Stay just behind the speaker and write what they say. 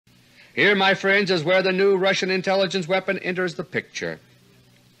Here, my friends, is where the new Russian intelligence weapon enters the picture.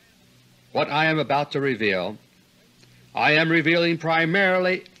 What I am about to reveal, I am revealing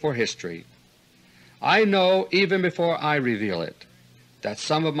primarily for history. I know even before I reveal it that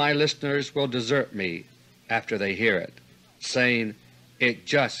some of my listeners will desert me after they hear it, saying, "It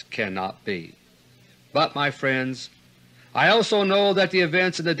just cannot be." But, my friends, I also know that the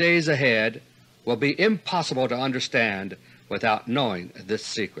events in the days ahead will be impossible to understand without knowing this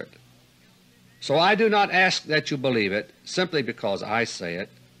secret. So I do not ask that you believe it simply because I say it.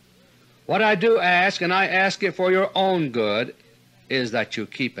 What I do ask, and I ask it for your own good, is that you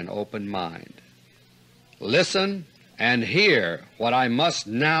keep an open mind. Listen and hear what I must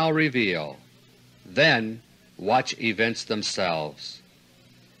now reveal. Then watch events themselves.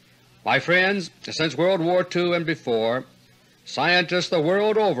 My friends, since World War II and before, scientists the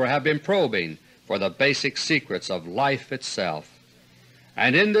world over have been probing for the basic secrets of life itself.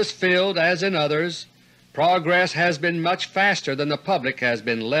 And in this field, as in others, progress has been much faster than the public has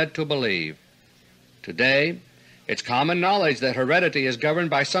been led to believe. Today it's common knowledge that heredity is governed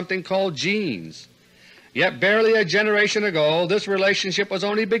by something called genes. Yet barely a generation ago this relationship was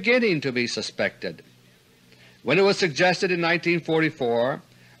only beginning to be suspected. When it was suggested in 1944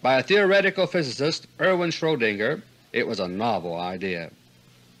 by a theoretical physicist, Erwin Schrödinger, it was a novel idea.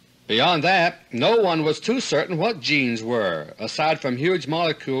 Beyond that, no one was too certain what genes were, aside from huge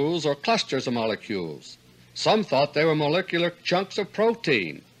molecules or clusters of molecules. Some thought they were molecular chunks of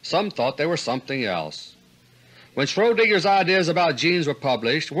protein, some thought they were something else. When Schrödinger's ideas about genes were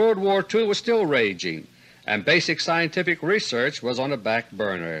published, World War II was still raging, and basic scientific research was on a back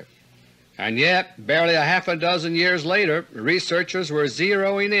burner. And yet, barely a half a dozen years later, researchers were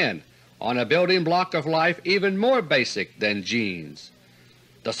zeroing in on a building block of life even more basic than genes.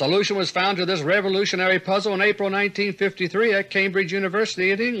 The solution was found to this revolutionary puzzle in April 1953 at Cambridge University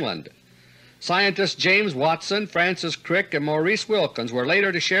in England. Scientists James Watson, Francis Crick, and Maurice Wilkins were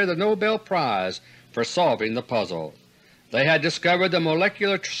later to share the Nobel Prize for solving the puzzle. They had discovered the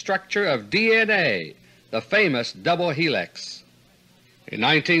molecular structure of DNA, the famous double helix. In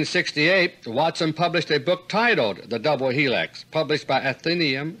 1968 Watson published a book titled The Double Helix, published by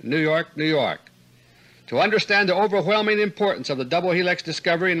Atheneum, New York, New York. To understand the overwhelming importance of the double helix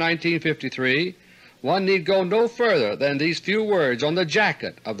discovery in 1953, one need go no further than these few words on the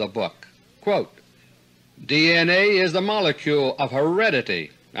jacket of the book. Quote, "DNA is the molecule of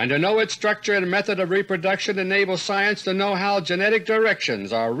heredity, and to know its structure and method of reproduction enables science to know how genetic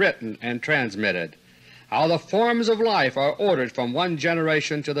directions are written and transmitted, how the forms of life are ordered from one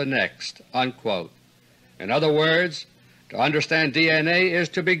generation to the next." Unquote. In other words, to understand DNA is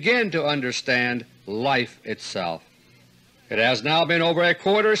to begin to understand life itself. It has now been over a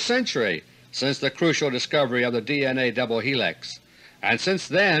quarter century since the crucial discovery of the DNA double helix, and since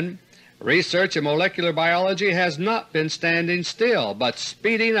then research in molecular biology has not been standing still, but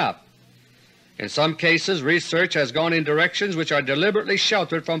speeding up. In some cases research has gone in directions which are deliberately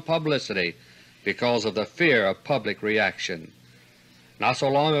sheltered from publicity because of the fear of public reaction. Not so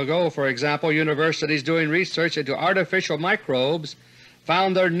long ago, for example, universities doing research into artificial microbes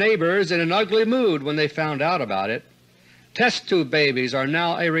found their neighbors in an ugly mood when they found out about it. Test tube babies are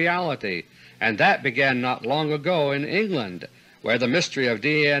now a reality, and that began not long ago in England, where the mystery of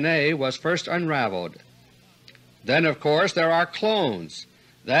DNA was first unraveled. Then, of course, there are clones,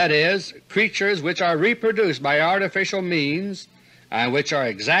 that is, creatures which are reproduced by artificial means and which are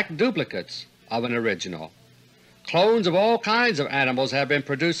exact duplicates of an original. Clones of all kinds of animals have been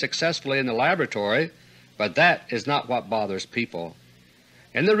produced successfully in the laboratory, but that is not what bothers people.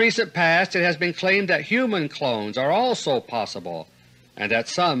 In the recent past it has been claimed that human clones are also possible, and that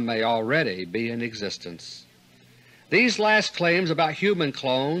some may already be in existence. These last claims about human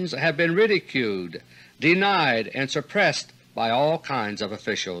clones have been ridiculed, denied, and suppressed by all kinds of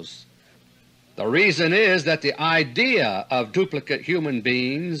officials. The reason is that the idea of duplicate human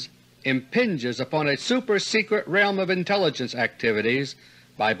beings impinges upon a super-secret realm of intelligence activities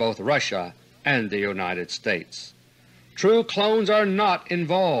by both Russia and the United States. True clones are not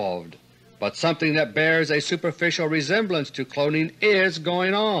involved, but something that bears a superficial resemblance to cloning is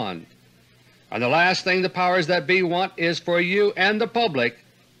going on. And the last thing the powers that be want is for you and the public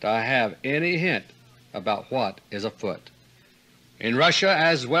to have any hint about what is afoot. In Russia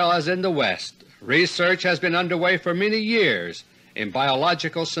as well as in the West, research has been underway for many years in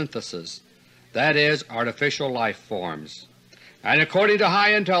biological synthesis, that is, artificial life forms. And according to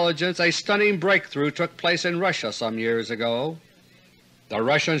high intelligence, a stunning breakthrough took place in Russia some years ago. The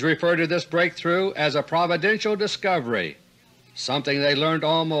Russians refer to this breakthrough as a providential discovery, something they learned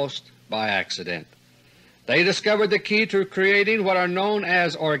almost by accident. They discovered the key to creating what are known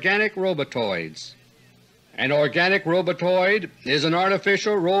as organic robotoids. An organic robotoid is an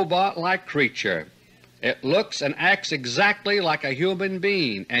artificial robot-like creature. It looks and acts exactly like a human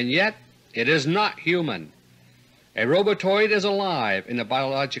being, and yet it is not human. A robotoid is alive in the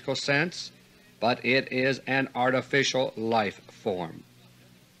biological sense, but it is an artificial life form.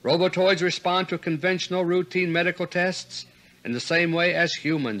 Robotoids respond to conventional routine medical tests in the same way as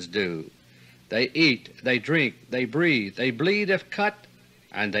humans do. They eat, they drink, they breathe, they bleed if cut,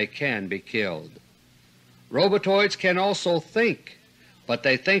 and they can be killed. Robotoids can also think, but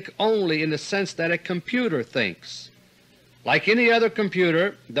they think only in the sense that a computer thinks. Like any other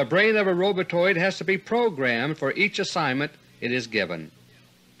computer, the brain of a robotoid has to be programmed for each assignment it is given.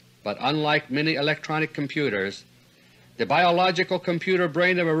 But unlike many electronic computers, the biological computer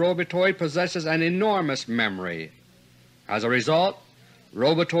brain of a robotoid possesses an enormous memory. As a result,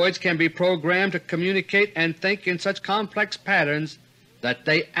 robotoids can be programmed to communicate and think in such complex patterns that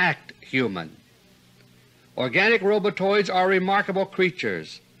they act human. Organic robotoids are remarkable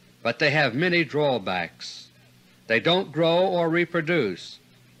creatures, but they have many drawbacks. They don't grow or reproduce,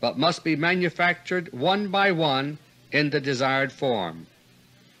 but must be manufactured one by one in the desired form.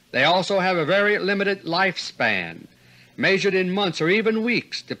 They also have a very limited lifespan, measured in months or even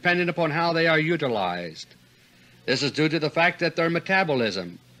weeks depending upon how they are utilized. This is due to the fact that their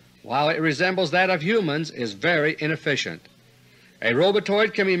metabolism, while it resembles that of humans, is very inefficient. A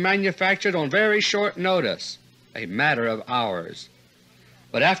robotoid can be manufactured on very short notice, a matter of hours.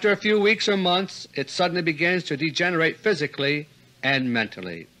 But after a few weeks or months it suddenly begins to degenerate physically and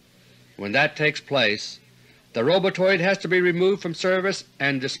mentally. When that takes place, the robotoid has to be removed from service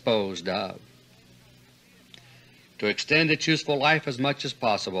and disposed of. To extend its useful life as much as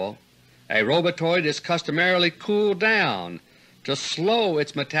possible, a robotoid is customarily cooled down to slow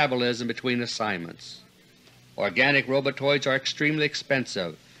its metabolism between assignments. Organic robotoids are extremely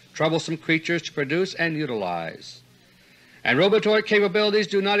expensive, troublesome creatures to produce and utilize, and robotoid capabilities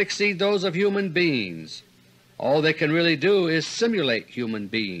do not exceed those of human beings. All they can really do is simulate human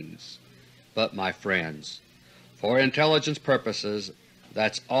beings. But my friends, for intelligence purposes,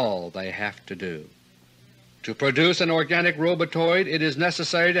 that's all they have to do. To produce an organic robotoid it is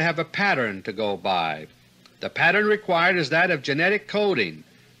necessary to have a pattern to go by. The pattern required is that of genetic coding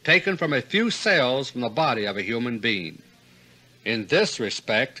taken from a few cells from the body of a human being. In this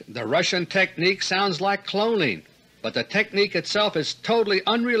respect the Russian technique sounds like cloning, but the technique itself is totally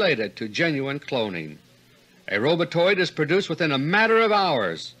unrelated to genuine cloning. A robotoid is produced within a matter of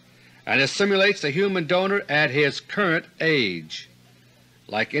hours, and it simulates the human donor at his current age.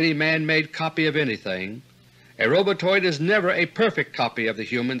 Like any man-made copy of anything, a robotoid is never a perfect copy of the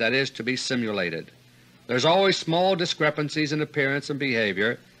human that is to be simulated. There is always small discrepancies in appearance and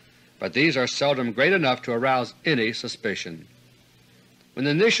behavior, but these are seldom great enough to arouse any suspicion. When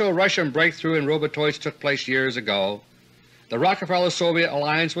the initial Russian breakthrough in robotoids took place years ago, the Rockefeller-Soviet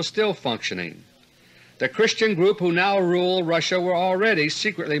alliance was still functioning. The Christian group who now rule Russia were already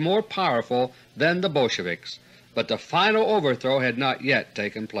secretly more powerful than the Bolsheviks, but the final overthrow had not yet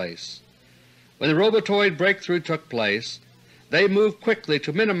taken place. When the robotoid breakthrough took place, they moved quickly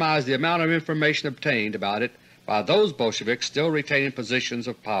to minimize the amount of information obtained about it by those Bolsheviks still retaining positions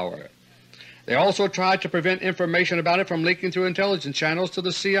of power. They also tried to prevent information about it from leaking through intelligence channels to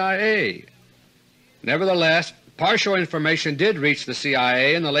the CIA. Nevertheless, partial information did reach the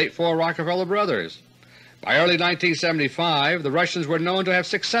CIA and the late four Rockefeller brothers. By early 1975 the Russians were known to have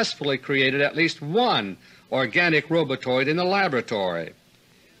successfully created at least one organic robotoid in the laboratory.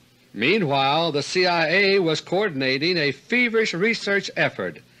 Meanwhile, the CIA was coordinating a feverish research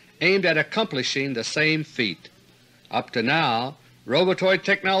effort aimed at accomplishing the same feat. Up to now, robotoid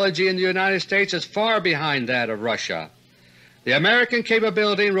technology in the United States is far behind that of Russia. The American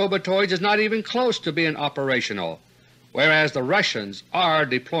capability in robotoids is not even close to being operational, whereas the Russians are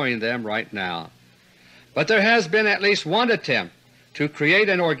deploying them right now. But there has been at least one attempt to create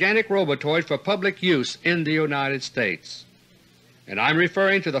an organic robotoid for public use in the United States, and I'm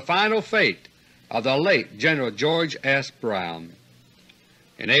referring to the final fate of the late General George S. Brown.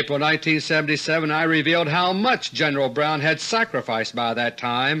 In April 1977 I revealed how much General Brown had sacrificed by that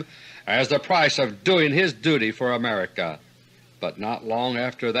time as the price of doing his duty for America. But not long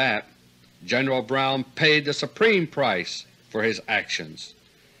after that, General Brown paid the supreme price for his actions.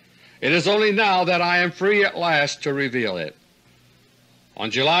 It is only now that I am free at last to reveal it. On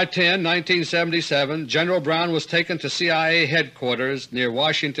July 10, 1977, General Brown was taken to CIA headquarters near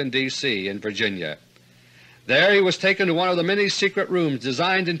Washington, D.C. in Virginia. There he was taken to one of the many secret rooms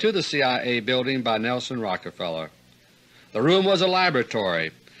designed into the CIA building by Nelson Rockefeller. The room was a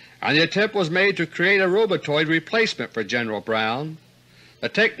laboratory, and the attempt was made to create a robotoid replacement for General Brown. The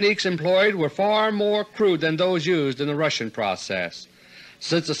techniques employed were far more crude than those used in the Russian process,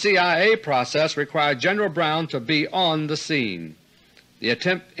 since the CIA process required General Brown to be on the scene. The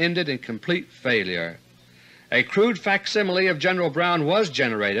attempt ended in complete failure. A crude facsimile of General Brown was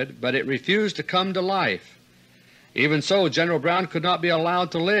generated, but it refused to come to life. Even so, General Brown could not be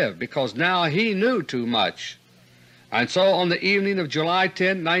allowed to live, because now he knew too much. And so on the evening of July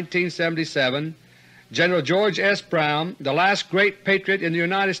 10, 1977, General George S. Brown, the last great patriot in the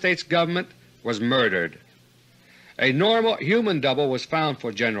United States Government, was murdered. A normal human double was found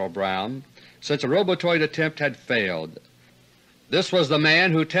for General Brown, since a robotoid attempt had failed. This was the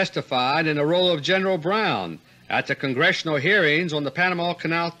man who testified in the role of General Brown at the Congressional hearings on the Panama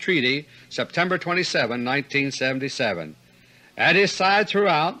Canal Treaty September 27, 1977. At his side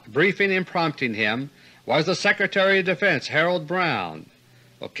throughout, briefing and prompting him, was the Secretary of Defense, Harold Brown.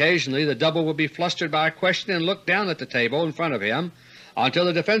 Occasionally the double would be flustered by a question and look down at the table in front of him until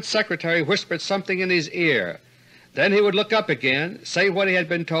the Defense Secretary whispered something in his ear. Then he would look up again, say what he had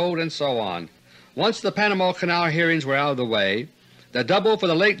been told, and so on. Once the Panama Canal hearings were out of the way, the double for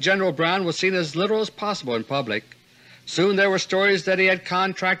the late General Brown was seen as little as possible in public. Soon there were stories that he had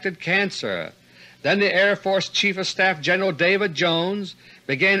contracted cancer. Then the Air Force Chief of Staff General David Jones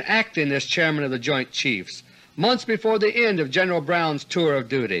began acting as Chairman of the Joint Chiefs, months before the end of General Brown's tour of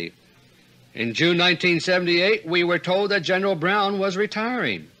duty. In June 1978 we were told that General Brown was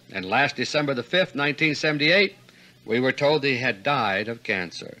retiring, and last December 5, 1978 we were told that he had died of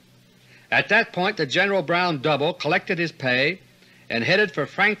cancer. At that point the General Brown double collected his pay and headed for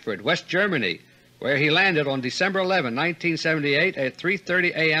Frankfurt, West Germany, where he landed on December 11, 1978 at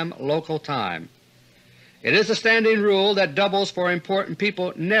 3:30 a.m. local time. It is a standing rule that doubles for important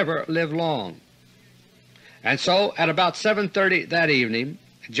people never live long. And so at about 7:30 that evening,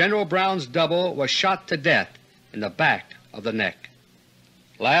 General Brown's double was shot to death in the back of the neck.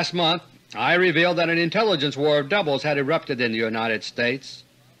 Last month I revealed that an intelligence war of doubles had erupted in the United States.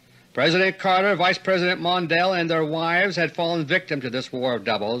 President Carter, Vice President Mondale, and their wives had fallen victim to this war of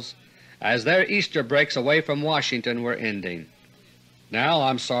doubles as their Easter breaks away from Washington were ending. Now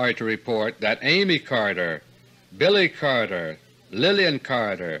I'm sorry to report that Amy Carter, Billy Carter, Lillian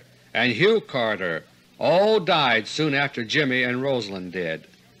Carter, and Hugh Carter all died soon after Jimmy and Rosalind did.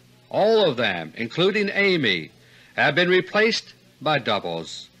 All of them, including Amy, have been replaced by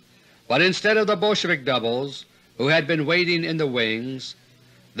doubles. But instead of the Bolshevik doubles, who had been waiting in the wings,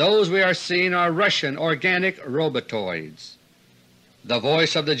 those we are seeing are Russian organic robotoids. The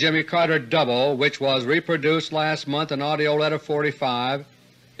voice of the Jimmy Carter double, which was reproduced last month in AUDIO LETTER No. 45,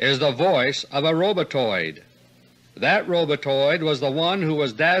 is the voice of a robotoid. That robotoid was the one who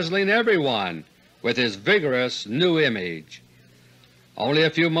was dazzling everyone with his vigorous new image. Only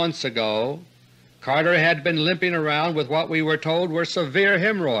a few months ago Carter had been limping around with what we were told were severe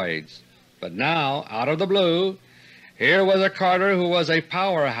hemorrhoids, but now, out of the blue, here was a Carter who was a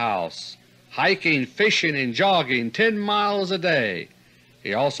powerhouse, hiking, fishing, and jogging 10 miles a day.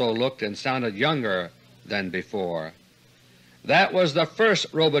 He also looked and sounded younger than before. That was the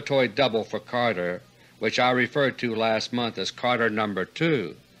first robotoid double for Carter, which I referred to last month as Carter No.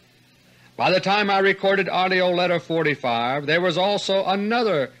 2. By the time I recorded AUDIO LETTER No. 45, there was also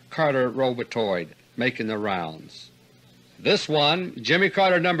another Carter robotoid making the rounds. This one, Jimmy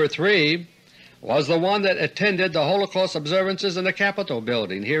Carter No. 3, was the one that attended the Holocaust observances in the Capitol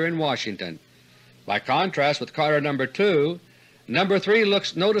building here in Washington. By contrast with Carter No. 2, No. 3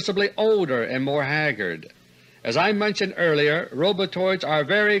 looks noticeably older and more haggard. As I mentioned earlier, robotoids are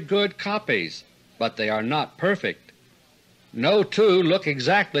very good copies, but they are not perfect. No two look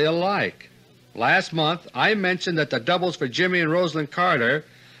exactly alike. Last month I mentioned that the doubles for Jimmy and Rosalind Carter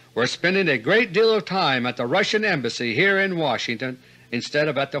were spending a great deal of time at the Russian Embassy here in Washington instead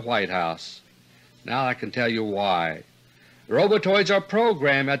of at the White House. Now I can tell you why. Robotoids are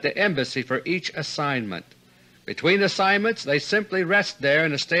programmed at the Embassy for each assignment. Between assignments they simply rest there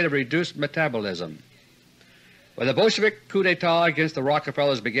in a state of reduced metabolism. When the Bolshevik coup d'etat against the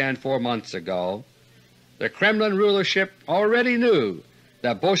Rockefellers began 4 months ago, the Kremlin rulership already knew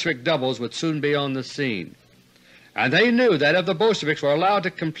that Bolshevik doubles would soon be on the scene, and they knew that if the Bolsheviks were allowed to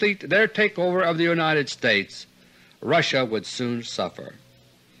complete their takeover of the United States, Russia would soon suffer.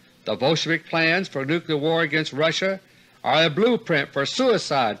 The Bolshevik plans for nuclear war against Russia are a blueprint for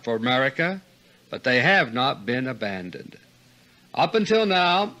suicide for America, but they have not been abandoned. Up until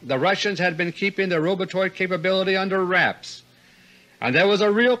now the Russians had been keeping their robotoid capability under wraps, and there was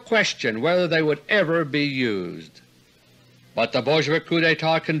a real question whether they would ever be used. But the Bolshevik coup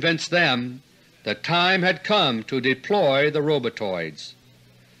d'etat convinced them the time had come to deploy the robotoids.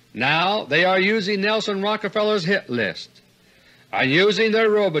 Now they are using Nelson Rockefeller's hit list, and using their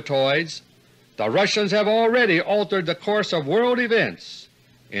Robotoids the Russians have already altered the course of world events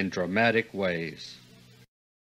in dramatic ways.